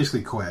 so I just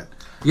basically quit.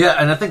 Yeah,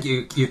 and I think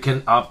you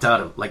can opt out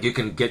of, you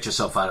can get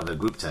yourself out of a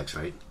group text,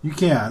 right? You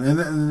can.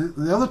 And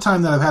the other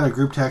time that I've had a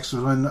group text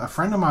was when a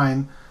friend of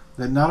mine,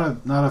 that not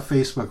a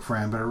Facebook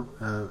friend, but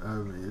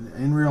an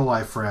in real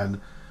life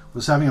friend,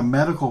 was having a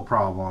medical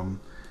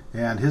problem,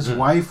 and his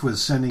wife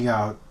was sending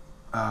out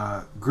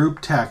group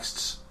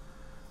texts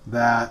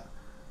that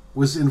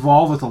was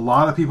involved with a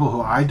lot of people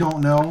who I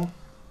don't know,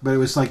 but it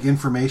was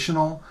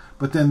informational.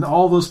 But then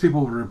all those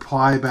people would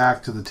reply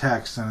back to the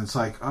text, and it's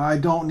like, I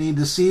don't need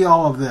to see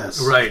all of this.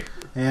 Right.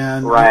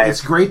 And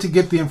it's great to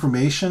get the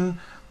information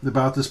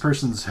about this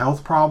person's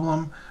health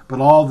problem, but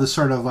all this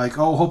sort of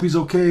hope he's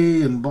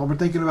okay, and we're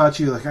thinking about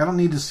you. I don't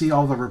need to see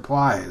all the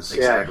replies.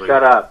 Exactly. Yeah,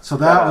 shut up. So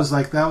that was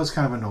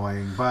kind of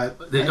annoying. But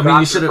I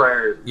mean,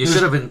 you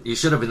should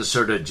have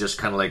inserted just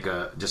kind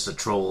of just a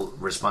troll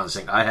response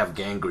saying, I have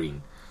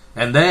gangrene.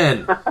 And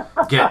then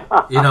get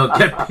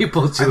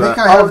people to. I think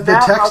I have the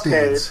text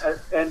aids.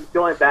 And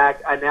going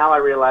back, I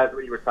realize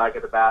what you were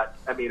talking about.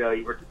 I mean,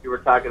 you were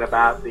talking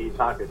about the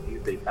Taco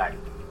Tuesday text.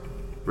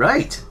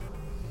 Right.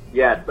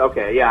 Yes.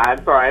 Okay. Yeah.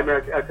 I'm sorry. I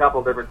mean, a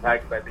couple different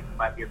texts. I think you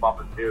might be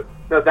involved in too.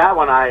 So that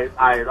one,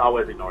 I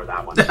always ignore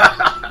that one.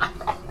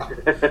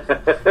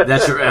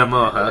 That's your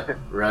MO, huh?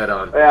 Right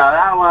on. Yeah.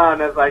 That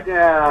one is like,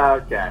 yeah.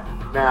 Okay.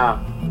 No.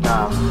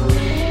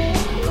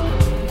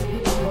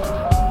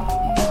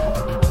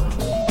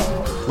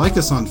 Like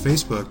us on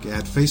Facebook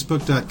at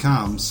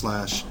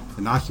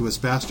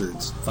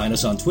facebook.com/innocuousbastards. Find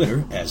us on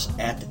Twitter as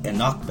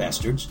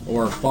 @InnocuBastards.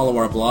 Or follow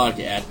our blog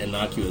at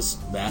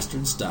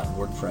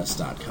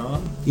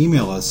innocuousbastards.wordpress.com.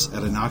 Email us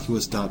at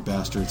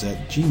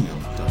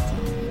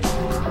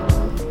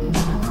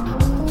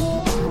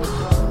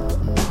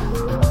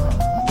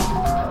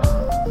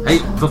innocuous.bastards@gmail.com.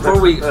 Hey, before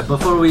we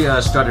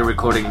started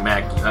recording,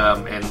 Mac,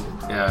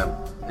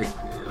 it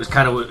was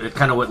kind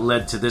of what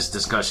led to this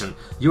discussion.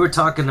 You were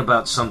talking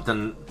about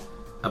something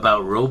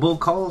about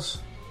robocalls.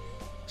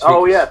 Yes.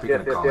 No, we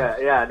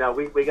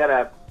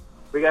gotta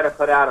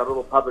put out a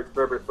little public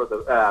service for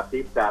the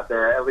peeps out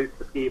there, at least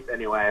the peep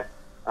anyway.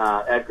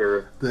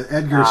 Edgar. The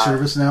Edgar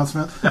service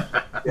announcement.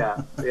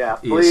 Yeah.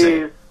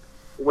 Please,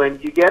 when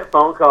you get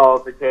phone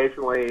calls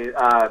occasionally,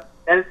 and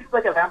it seems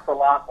like it happens a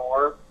lot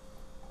more.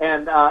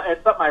 And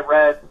it's something I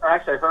read, or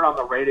actually I heard on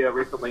the radio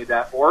recently,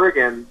 that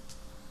Oregon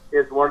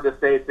is one of the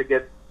states that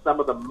gets some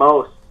of the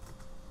most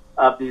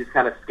of these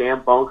kind of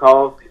scam phone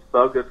calls, these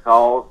bogus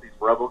calls, these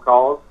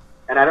robocalls.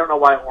 And I don't know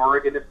why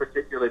Oregon is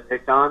particularly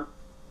picked on,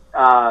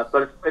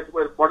 but it's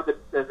one of the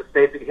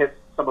states that hits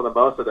some of the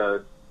most of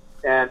those.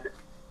 And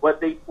what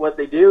they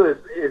do is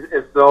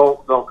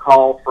they'll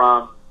call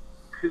from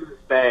Coos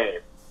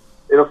Bay.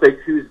 It'll say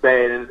Coos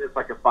Bay, and it's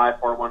like a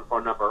 541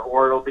 phone number,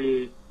 or it'll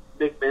be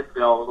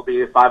McMinnville. It'll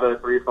be a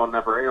 503 phone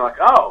number, and you're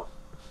like, oh,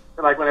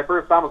 like when I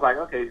first saw him, I was like,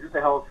 okay, who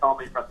the hell is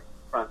calling me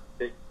from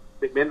Big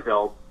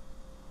Minville?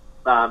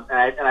 And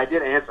I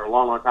did answer a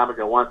long time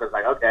ago once. I was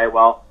like, okay,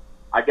 well,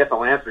 I guess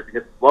I'll answer it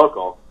because it's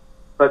local.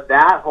 But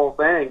that whole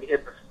thing,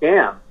 it's a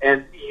scam.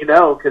 And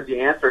because you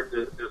answer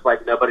it, there's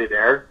like nobody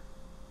there,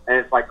 and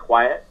it's like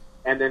quiet.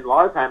 And then a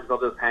lot of times they'll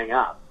just hang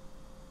up.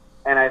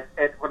 And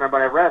when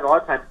I read, a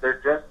lot of times they're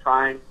just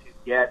trying to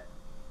get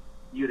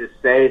you to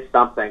say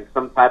something,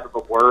 some type of a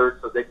word,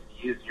 so they can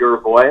use your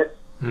voice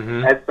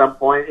at some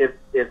point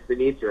if they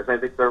need to. So I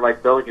think they're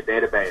like building a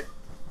database.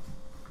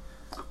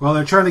 Well,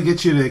 they're trying to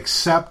get you to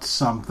accept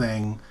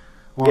something,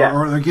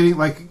 or they're getting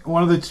like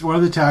one of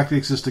the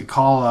tactics is to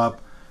call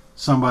up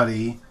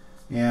somebody,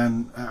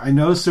 and I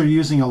notice they're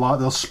using a lot.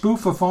 They'll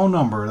spoof a phone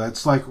number.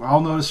 That's like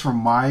I'll notice from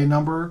my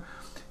number,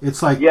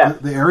 it's like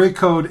the area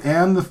code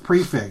and the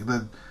prefix.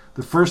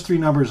 The first three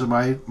numbers of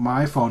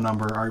my phone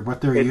number are what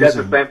they're using. That's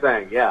the same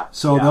thing, yeah.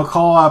 So they'll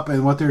call up,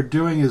 and what they're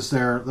doing is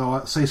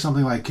they'll say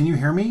something like, "Can you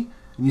hear me?"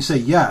 And you say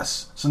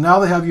yes. So now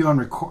they have you on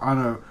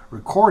a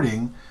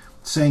recording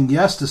saying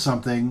yes to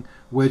something,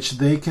 which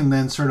they can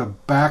then sort of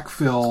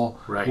backfill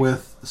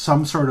with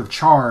some sort of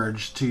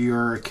charge to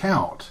your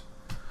account.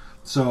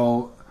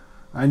 So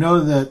I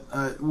know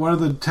that one of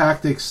the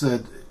tactics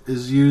that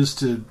is used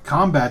to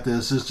combat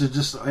this is to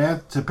just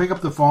to pick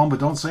up the phone but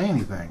don't say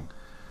anything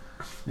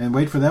and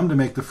wait for them to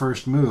make the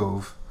first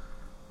move,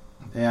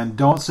 and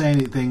don't say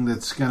anything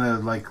that's going to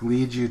like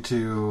lead you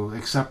to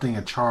accepting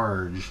a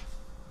charge.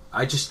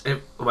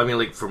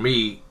 For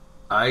me,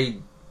 I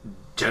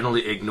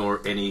generally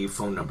ignore any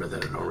phone number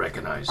that I don't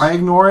recognize. I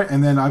ignore it,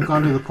 and then I've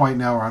gone to the point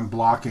now where I'm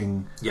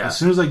blocking. Yeah. As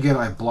soon as I get it,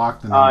 I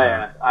block the number. Oh,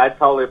 yeah. I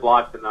totally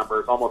block the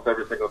numbers almost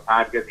every single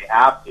time because you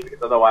have to,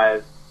 because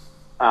otherwise...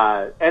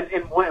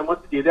 and once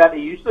you do that,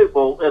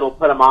 it'll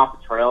put them off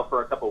the trail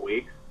for a couple of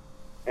weeks,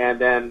 and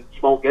then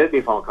you won't get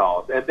any phone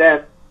calls. And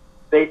then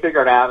they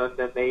figure it out, and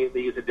then they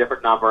use a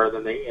different number,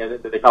 and then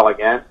they call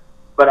again.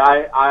 But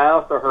I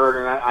also heard,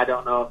 and I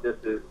don't know if this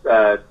is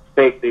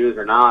fake news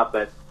or not,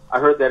 but I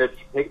heard that if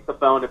you take the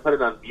phone and put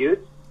it on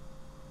mute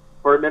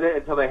for a minute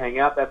until they hang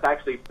up, that's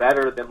actually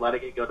better than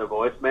letting it go to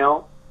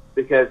voicemail,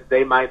 because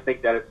they might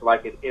think that it's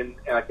like an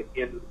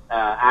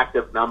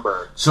inactive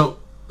number. So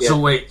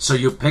wait, so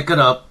you pick it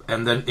up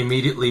and then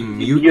immediately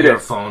mute your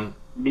phone?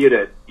 Mute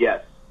it,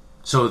 yes.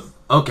 So,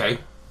 okay.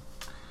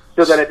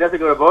 So that it doesn't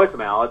go to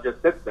voicemail, it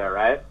just sits there,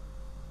 right?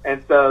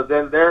 And so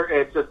then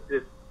it's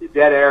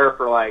dead air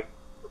for like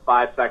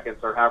 5 seconds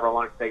or however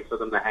long it takes for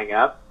them to hang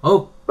up.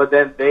 Oh. But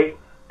then they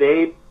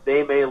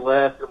may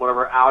list in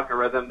whatever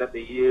algorithm that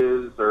they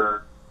use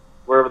or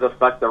wherever the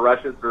fuck the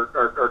Russians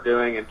are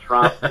doing, and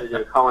Trump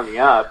calling me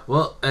up.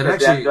 Well, and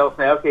actually... they'll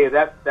say, okay,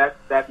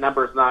 that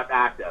number is not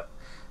active.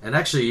 And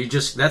actually,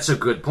 that's a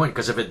good point,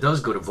 because if it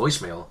does go to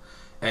voicemail,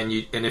 and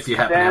if you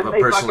happen to have a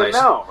personalized... personalized...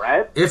 know,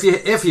 right?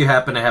 If you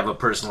happen to have a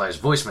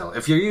personalized voicemail,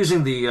 if you're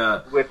using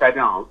the... which I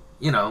don't.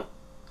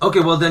 Okay,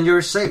 well, then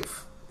you're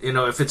safe.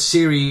 If it's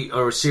Siri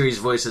or Siri's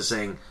voice is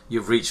saying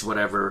you've reached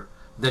whatever,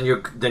 then you're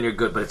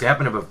good. But if you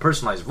happen to have a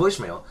personalized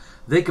voicemail,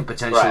 they could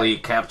potentially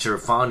capture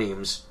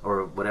phonemes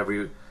or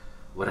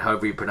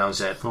however you pronounce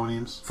that.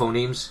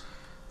 Phonemes.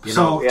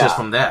 Just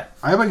from that.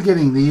 I've been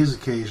getting these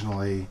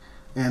occasionally,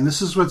 and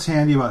this is what's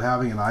handy about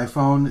having an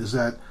iPhone is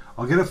that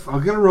I'll get a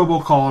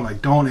robocall and I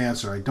don't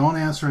answer. I don't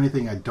answer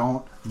anything. I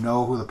don't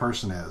know who the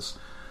person is,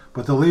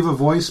 but they'll leave a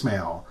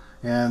voicemail,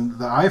 and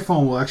the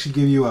iPhone will actually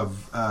give you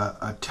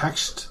a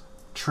text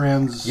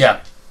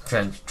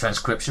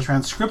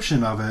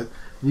transcription of it.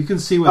 You can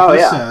see what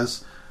this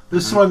says.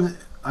 This one,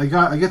 I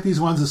get these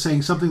ones that's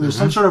saying something. There's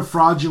some sort of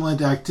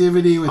fraudulent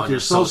activity with your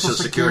Social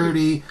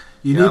Security.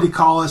 You need to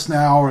call us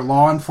now, or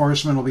law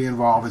enforcement will be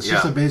involved. It's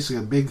just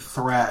basically a big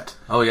threat.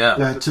 Oh yeah,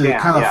 to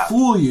kind of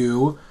fool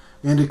you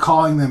into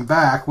calling them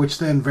back, which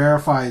then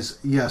verifies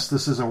yes,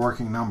 this is a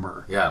working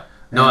number. Yeah.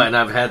 And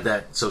I've had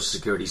that Social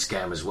Security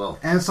scam as well.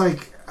 And it's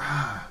like,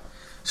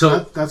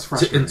 that's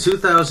frustrating. In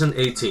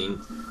 2018,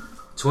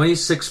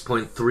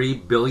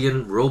 26.3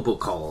 billion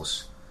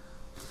robocalls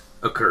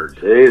occurred.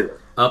 Jesus.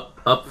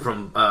 Up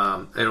from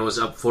and it was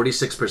up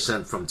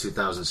 46% from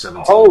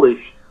 2017. Holy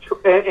shit!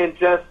 In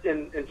just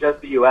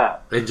the U.S.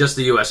 In just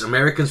the U.S.,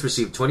 Americans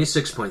received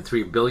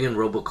 26.3 billion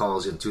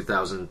robocalls in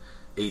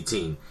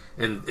 2018,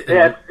 and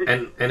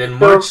in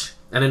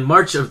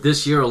March of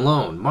this year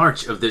alone,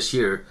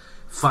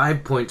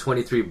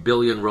 5.23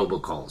 billion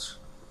robocalls.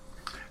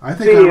 I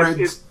think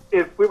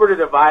if we were to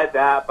divide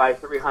that by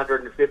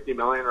 350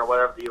 million or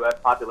whatever the U.S.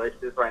 population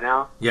is right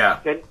now,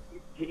 can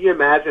you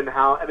imagine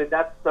how? I mean,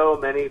 that's so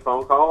many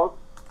phone calls.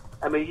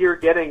 I mean, you're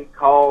getting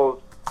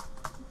calls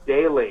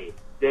daily.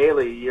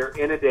 You're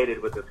inundated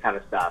with this kind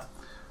of stuff.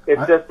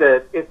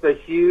 It's a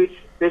huge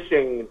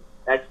fishing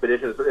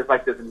expedition. It's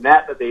like this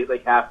net that they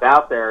cast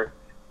out there,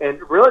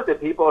 and really the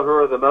people who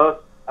are the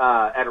most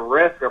at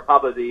risk are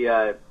probably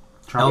the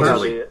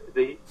elderly,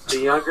 the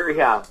younger,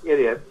 idiots,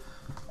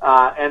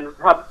 and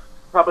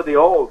probably the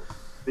olds.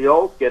 The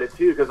olds get it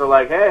too because they're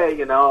like,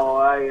 hey,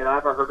 I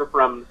haven't heard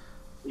from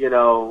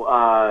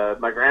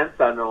my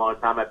grandson in a long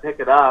time. I pick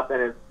it up,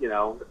 and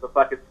it's a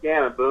fucking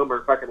scam, and boom,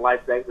 her fucking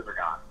life savings are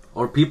gone.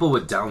 Or people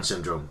with Down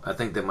syndrome. I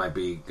think they might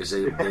be, because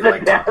they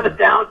like the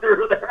Down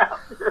through their house.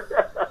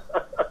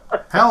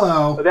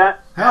 Hello.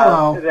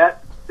 Hello.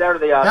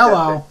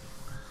 Hello.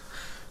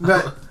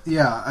 But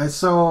yeah,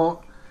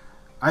 so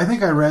I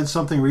think I read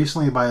something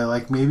recently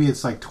by maybe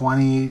it's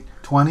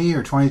 2020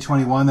 or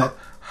 2021 that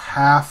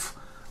half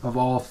of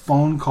all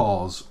phone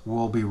calls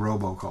will be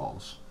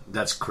robocalls.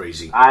 That's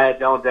crazy. I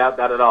don't doubt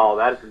that at all.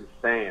 That is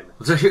insane.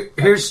 So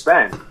here's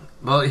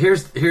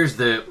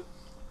the.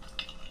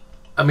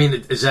 I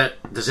mean, does that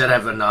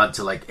have a nod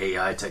to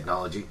AI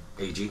technology?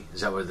 AG,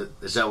 is that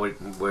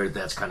where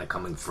that's kind of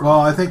coming from?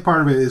 Well, I think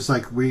part of it is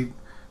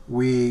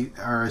we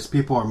are, as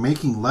people are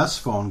making less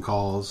phone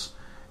calls,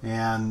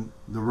 and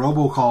the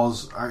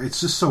robocalls are. It's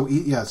just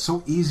it's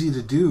so easy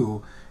to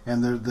do,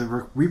 and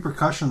the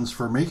repercussions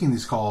for making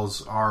these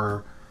calls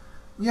are,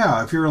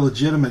 if you're a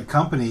legitimate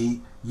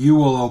company, you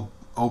will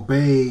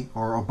obey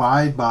or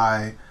abide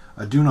by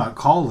a do not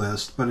call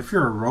list. But if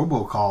you're a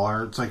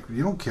robocaller, it's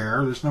you don't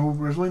care. There's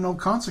really no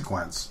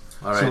consequence.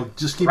 All right. So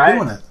just keep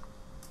doing it.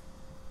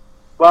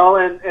 Well,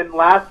 and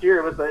last year,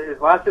 it was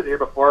last year, the year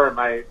before,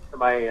 my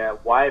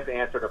wife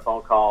answered a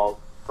phone call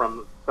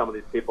from some of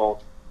these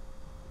people.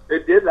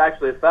 It did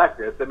actually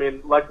affect us. I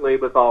mean, luckily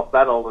it was all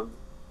settled and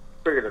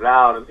figured it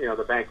out, and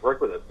the bank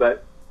worked with us.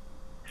 But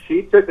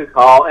she took a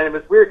call, and it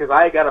was weird because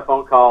I got a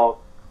phone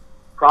call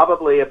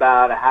probably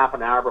about a half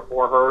an hour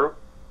before her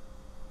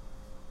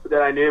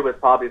that I knew was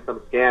probably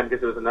some scam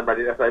because it was a number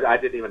I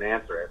didn't even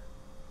answer it.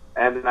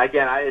 And then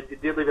again, I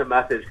did leave a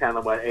message, kind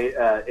of what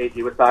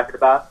AG was talking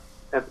about.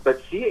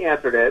 But she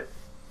answered it,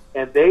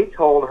 and they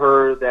told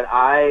her that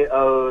I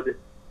owed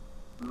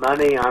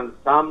money on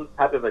some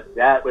type of a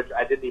debt which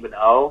I didn't even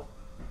owe,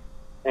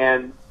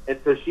 and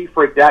so she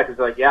freaked out because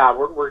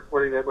we're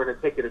going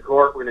to take you to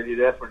court, we're going to do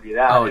this, we're going to do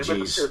that. Oh,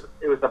 jeez.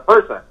 It was a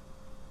person,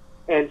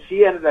 and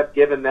she ended up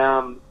giving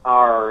them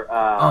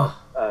our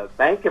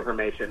bank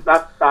information,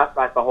 not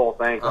like the whole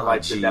thing,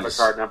 but the debit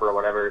card number or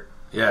whatever,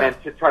 and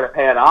to try to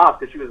pay it off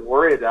because she was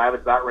worried that I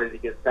was about ready to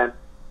get sent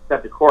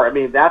to court. I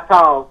mean, that's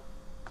how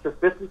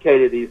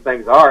sophisticated these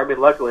things are. I mean,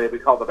 luckily we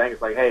called the bank.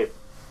 It's hey,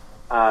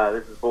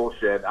 this is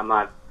bullshit.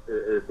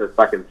 It's a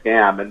fucking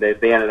scam, and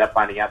they ended up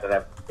finding out that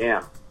that's a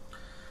scam.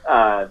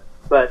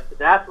 But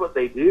that's what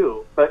they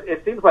do. But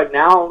it seems like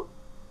now,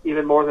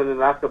 even more than in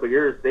the last couple of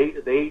years,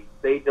 they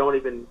don't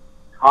even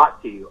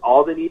talk to you.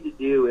 All they need to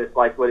do is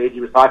what AG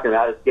was talking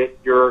about, is get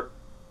your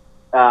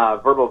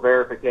verbal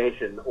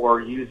verification,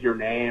 or use your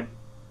name,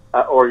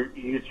 or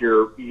use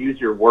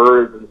your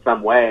words in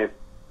some way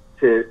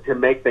to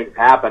make things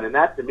happen, and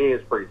that to me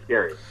is pretty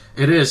scary.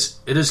 It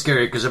is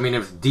scary because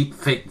if deep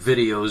fake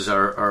videos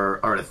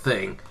are a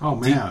thing, oh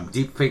man,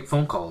 deep fake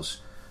phone calls.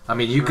 I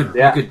mean, you could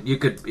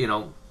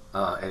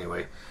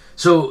anyway.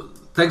 So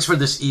thanks for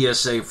this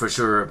ESA for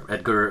sure,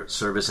 Edgar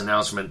service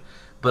announcement.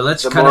 But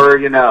let's the more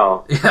you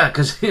know. Yeah,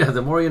 because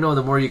the more you know,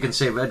 the more you can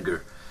save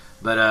Edgar.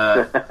 But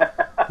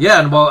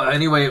and well,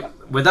 anyway,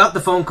 without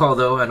the phone call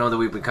though, I know that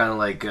we've been kind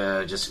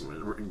of just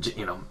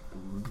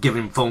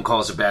giving phone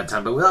calls a bad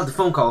time, but without the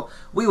phone call,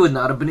 we would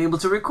not have been able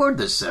to record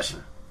this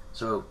session.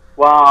 So,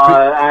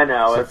 I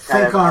know so it's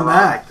kind of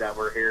ironic that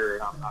we're here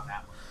on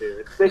that one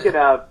too. Speaking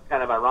of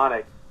kind of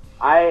ironic,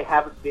 I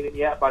haven't seen it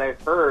yet, but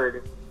I've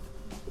heard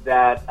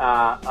that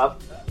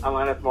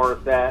Alanis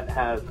Morissette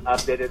has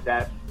updated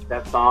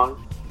that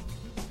song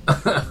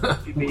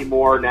to be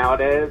more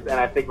nowadays, and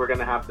I think we're going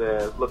to have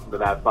to listen to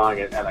that song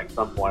at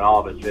some point.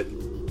 All of it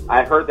should.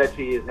 I heard that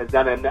she has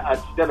done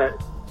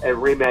a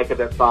remake of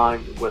that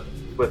song with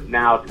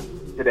now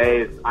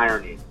today's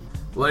irony.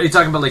 What are you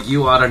talking about?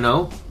 You ought to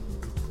know?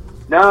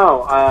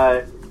 No,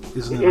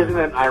 isn't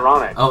it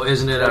ironic? Oh,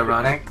 isn't it Don't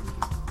ironic?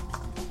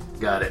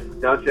 Got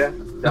it. Don't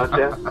you? Don't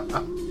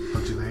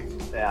you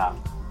think? Yeah.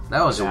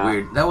 That was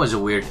a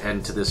weird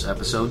end to this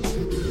episode.